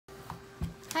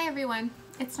Hi everyone,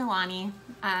 it's Nalani,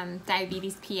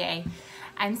 Diabetes PA.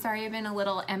 I'm sorry I've been a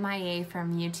little MIA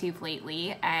from YouTube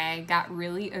lately. I got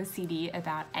really OCD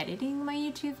about editing my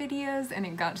YouTube videos, and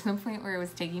it got to the point where it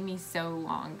was taking me so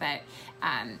long that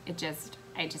I just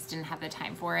didn't have the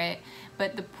time for it.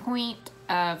 But the point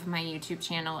of my YouTube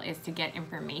channel is to get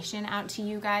information out to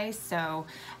you guys, so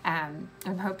I'm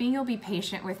hoping you'll be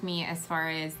patient with me as far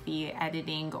as the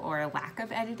editing or lack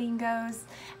of editing goes.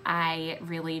 I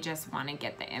really just want to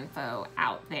get the info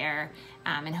out there,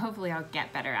 and hopefully I'll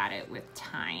get better at it with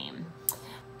time.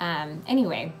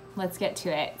 Anyway, let's get to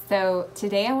it. So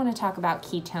today I want to talk about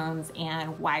ketones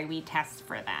and why we test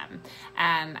for them.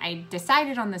 I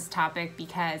decided on this topic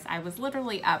because I was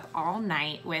literally up all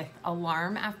night with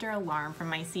alarm after alarm from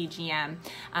my CGM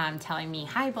telling me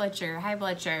high blood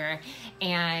sugar,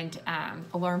 and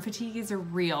alarm fatigue is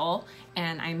real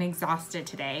and I'm exhausted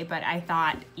today, but I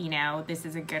thought, you know, this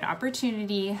is a good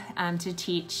opportunity to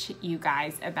teach you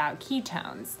guys about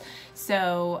ketones.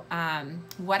 So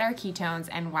what are ketones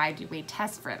and why do we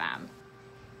test for them?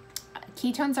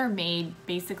 Ketones are made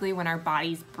basically when our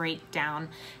bodies break down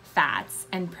fats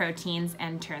and proteins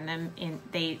and turn them in,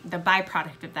 the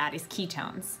byproduct of that is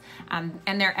ketones,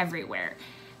 and they're everywhere.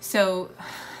 So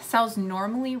cells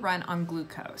normally run on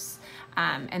glucose,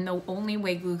 and the only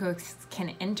way glucose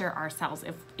can enter our cells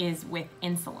is with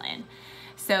insulin.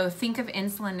 So think of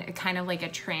insulin kind of like a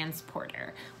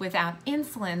transporter. Without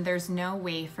insulin, there's no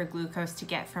way for glucose to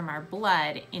get from our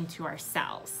blood into our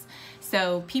cells.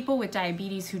 So people with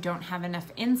diabetes who don't have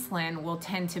enough insulin will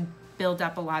tend to build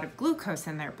up a lot of glucose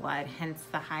in their blood, hence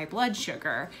the high blood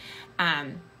sugar,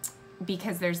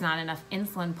 because there's not enough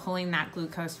insulin pulling that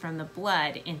glucose from the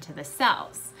blood into the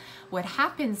cells. What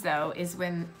happens though is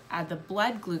when the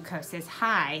blood glucose is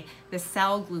high, the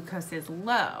cell glucose is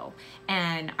low,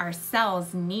 and our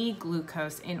cells need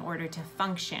glucose in order to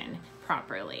function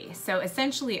properly. So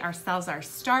essentially our cells are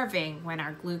starving when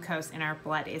our glucose in our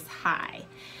blood is high.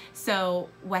 So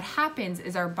what happens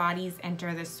is our bodies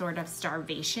enter this sort of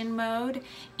starvation mode,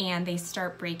 and they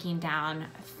start breaking down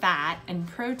fat and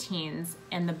proteins,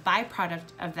 and the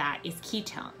byproduct of that is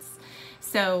ketones.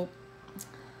 So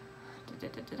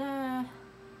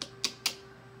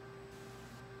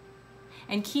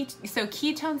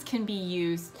ketones can be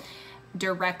used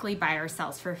directly by our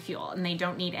cells for fuel, and they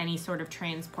don't need any sort of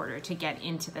transporter to get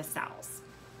into the cells.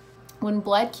 When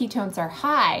blood ketones are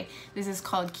high, this is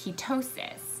called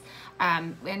ketosis.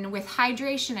 And with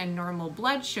hydration and normal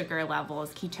blood sugar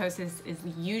levels, ketosis is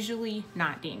usually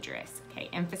not dangerous. Okay,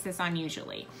 emphasis on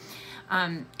usually.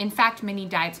 In fact, many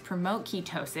diets promote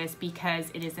ketosis because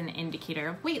it is an indicator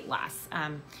of weight loss,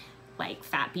 like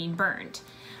fat being burned.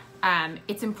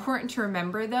 It's important to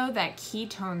remember though that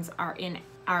ketones are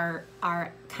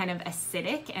kind of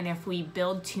acidic, and if we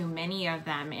build too many of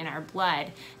them in our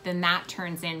blood, then that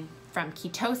turns into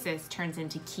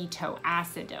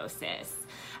ketoacidosis,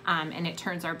 and it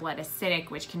turns our blood acidic,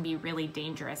 which can be really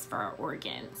dangerous for our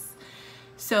organs.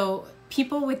 So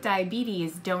people with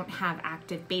diabetes don't have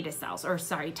active beta cells, or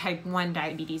sorry, type 1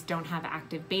 diabetes don't have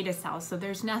active beta cells. So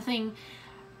there's no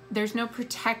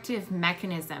protective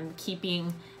mechanism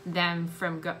keeping them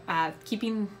from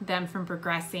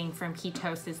progressing from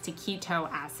ketosis to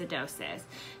ketoacidosis.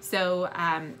 So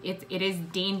it is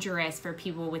dangerous for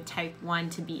people with type 1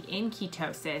 to be in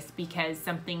ketosis because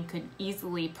something could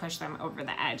easily push them over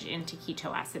the edge into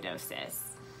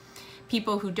ketoacidosis.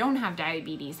 People who don't have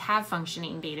diabetes have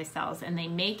functioning beta cells, and they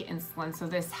make insulin, so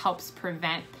this helps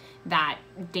prevent that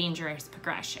dangerous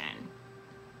progression.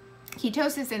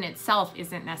 Ketosis in itself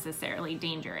isn't necessarily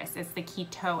dangerous. It's the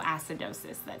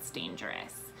ketoacidosis that's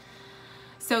dangerous.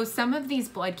 So some of these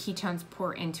blood ketones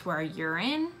pour into our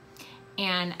urine,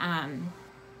 and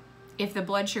if the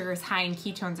blood sugar is high and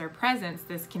ketones are present,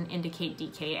 this can indicate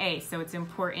DKA. So it's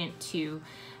important to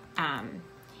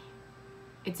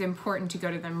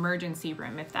go to the emergency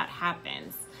room if that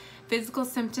happens. Physical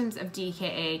symptoms of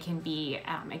DKA can be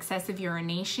excessive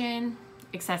urination,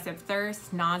 excessive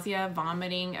thirst, nausea,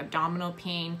 vomiting, abdominal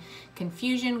pain,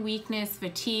 confusion, weakness,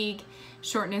 fatigue,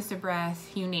 shortness of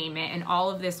breath, you name it, and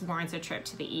all of this warrants a trip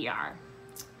to the ER.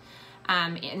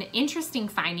 An interesting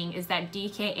finding is that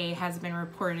DKA has been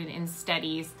reported in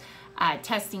studies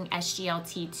testing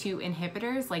SGLT2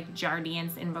 inhibitors like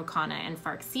Jardiance, Invokana, and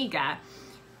Farxiga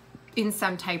in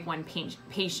some type 1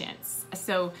 patients.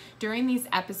 So during these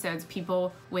episodes,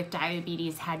 people with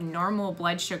diabetes had normal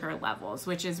blood sugar levels,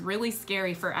 which is really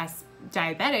scary for us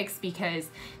diabetics because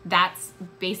that's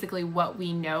basically what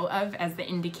we know of as the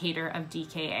indicator of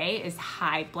DKA is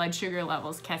high blood sugar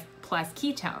levels plus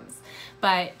ketones.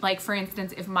 But like, for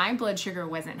instance, if my blood sugar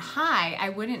wasn't high, I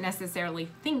wouldn't necessarily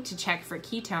think to check for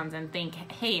ketones and think,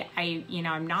 hey,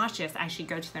 I'm nauseous, I should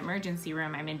go to the emergency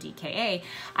room, I'm in DKA.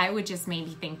 I would just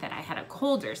maybe think that I had a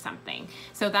cold or something.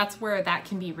 So that's where that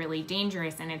can be really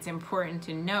dangerous, and it's important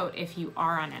to note if you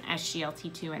are on an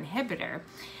SGLT2 inhibitor.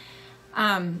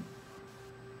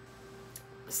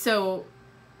 So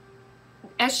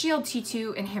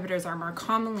SGLT2 inhibitors are more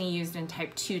commonly used in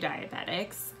type 2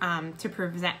 diabetics to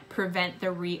prevent the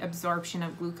reabsorption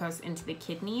of glucose into the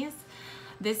kidneys.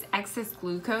 This excess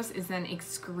glucose is then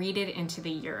excreted into the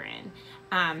urine.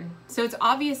 So it's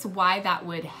obvious why that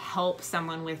would help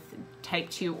someone with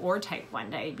type 2 or type 1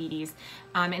 diabetes.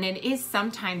 And it is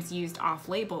sometimes used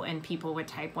off-label in people with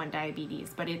type 1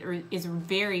 diabetes, but it is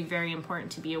very, very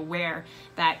important to be aware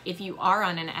that if you are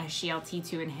on an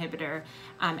SGLT2 inhibitor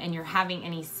and you're having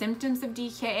any symptoms of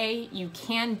DKA, you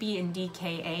can be in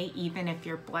DKA even if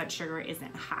your blood sugar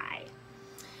isn't high.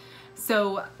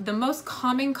 So the most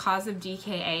common cause of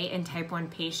DKA in type 1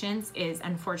 patients is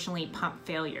unfortunately pump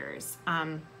failures.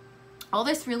 All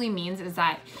this really means is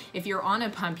that if you're on a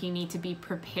pump, you need to be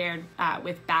prepared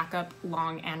with backup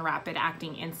long and rapid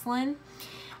acting insulin.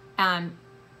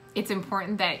 It's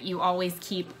important that you always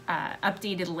keep an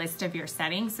updated list of your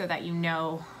settings so that you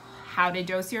know how to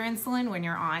dose your insulin when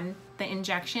you're on the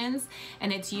injections.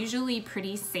 And it's usually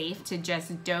pretty safe to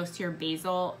just dose your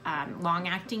basal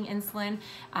long-acting insulin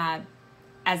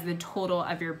as the total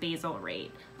of your basal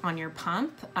rate on your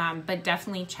pump, but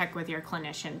definitely check with your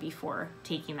clinician before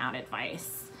taking that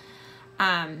advice.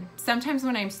 Sometimes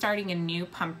when I'm starting a new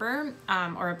pumper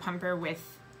or a pumper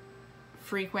with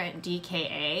frequent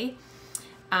DKA,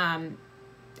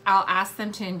 I'll ask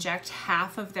them to inject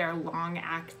half of their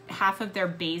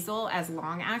basal as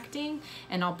long acting,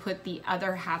 and I'll put the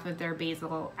other half of their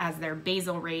basal as their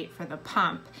basal rate for the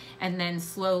pump, and then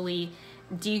slowly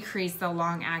decrease the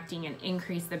long acting and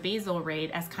increase the basal rate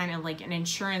as kind of like an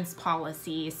insurance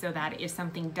policy, so that if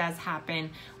something does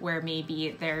happen where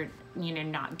maybe they're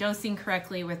not dosing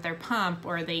correctly with their pump,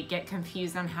 or they get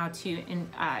confused on how to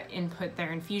input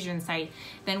their infusion site,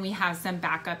 then we have some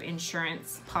backup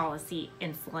insurance policy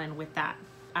insulin with that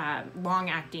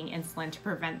long-acting insulin to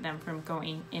prevent them from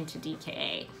going into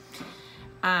DKA.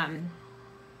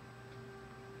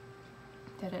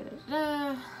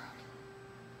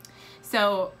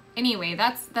 So anyway,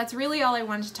 that's really all I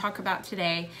wanted to talk about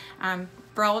today.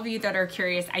 For all of you that are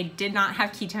curious, I did not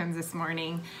have ketones this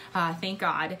morning, thank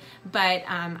God, but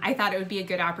I thought it would be a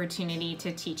good opportunity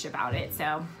to teach about it.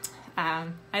 So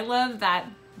I love that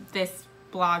this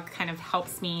blog kind of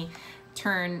helps me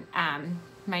turn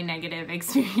my negative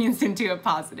experience into a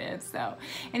positive. So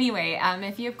anyway,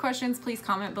 if you have questions, please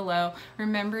comment below.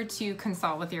 Remember to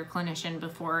consult with your clinician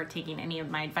before taking any of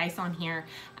my advice on here.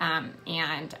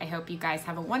 And I hope you guys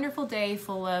have a wonderful day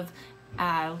full of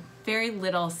very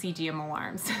little CGM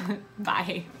alarms.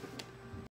 Bye.